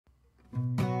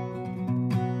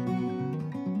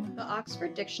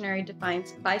Oxford Dictionary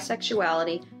defines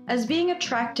bisexuality as being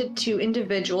attracted to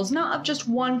individuals not of just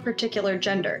one particular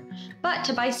gender, but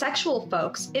to bisexual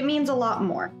folks, it means a lot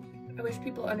more. I wish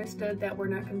people understood that we're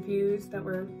not confused, that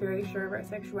we're very sure of our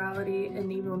sexuality,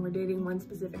 and even when we're dating one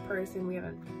specific person, we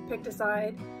haven't picked a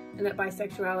side, and that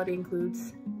bisexuality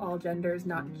includes all genders,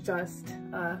 not just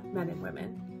men and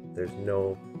women. There's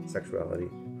no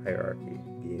sexuality hierarchy.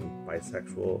 Being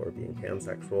bisexual or being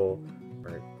pansexual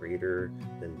aren't greater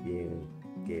than being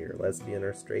gay or lesbian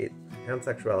or straight.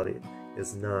 Pansexuality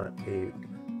is not a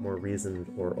more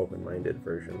reasoned or open-minded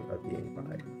version of being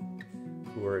bi.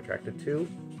 Who we're attracted to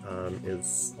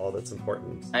is all that's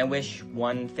important. I wish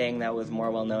one thing that was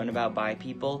more well known about bi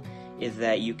people is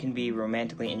that you can be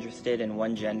romantically interested in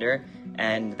one gender,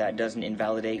 and that doesn't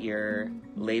invalidate your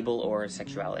label or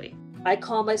sexuality. I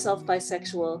call myself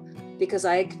bisexual because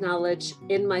I acknowledge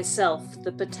in myself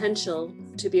the potential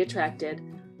to be attracted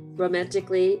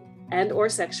romantically and or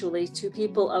sexually to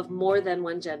people of more than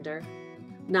one gender,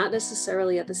 not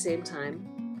necessarily at the same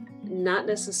time, not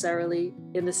necessarily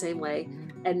in the same way,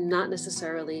 and not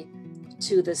necessarily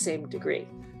to the same degree.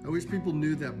 I wish people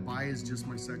knew that bi is just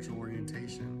my sexual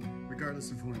orientation, regardless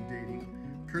of who I'm dating.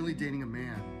 I'm currently dating a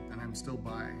man, and I'm still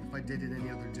bi. If I dated any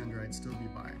other gender, I'd still be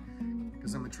bi,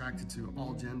 because I'm attracted to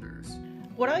all genders.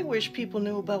 What I wish people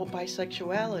knew about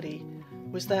bisexuality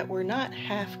was that we're not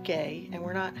half gay and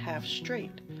we're not half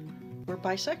straight. We're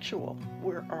bisexual.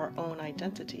 We're our own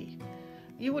identity.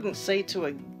 You wouldn't say to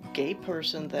a gay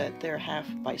person that they're half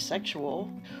bisexual,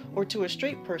 or to a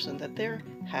straight person that they're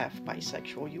half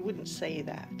bisexual. You wouldn't say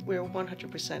that. We're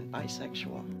 100%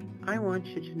 bisexual. I want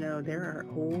you to know there are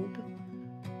old,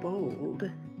 bold,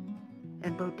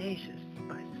 and bodacious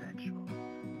bisexual.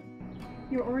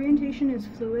 Your orientation is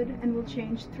fluid and will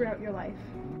change throughout your life.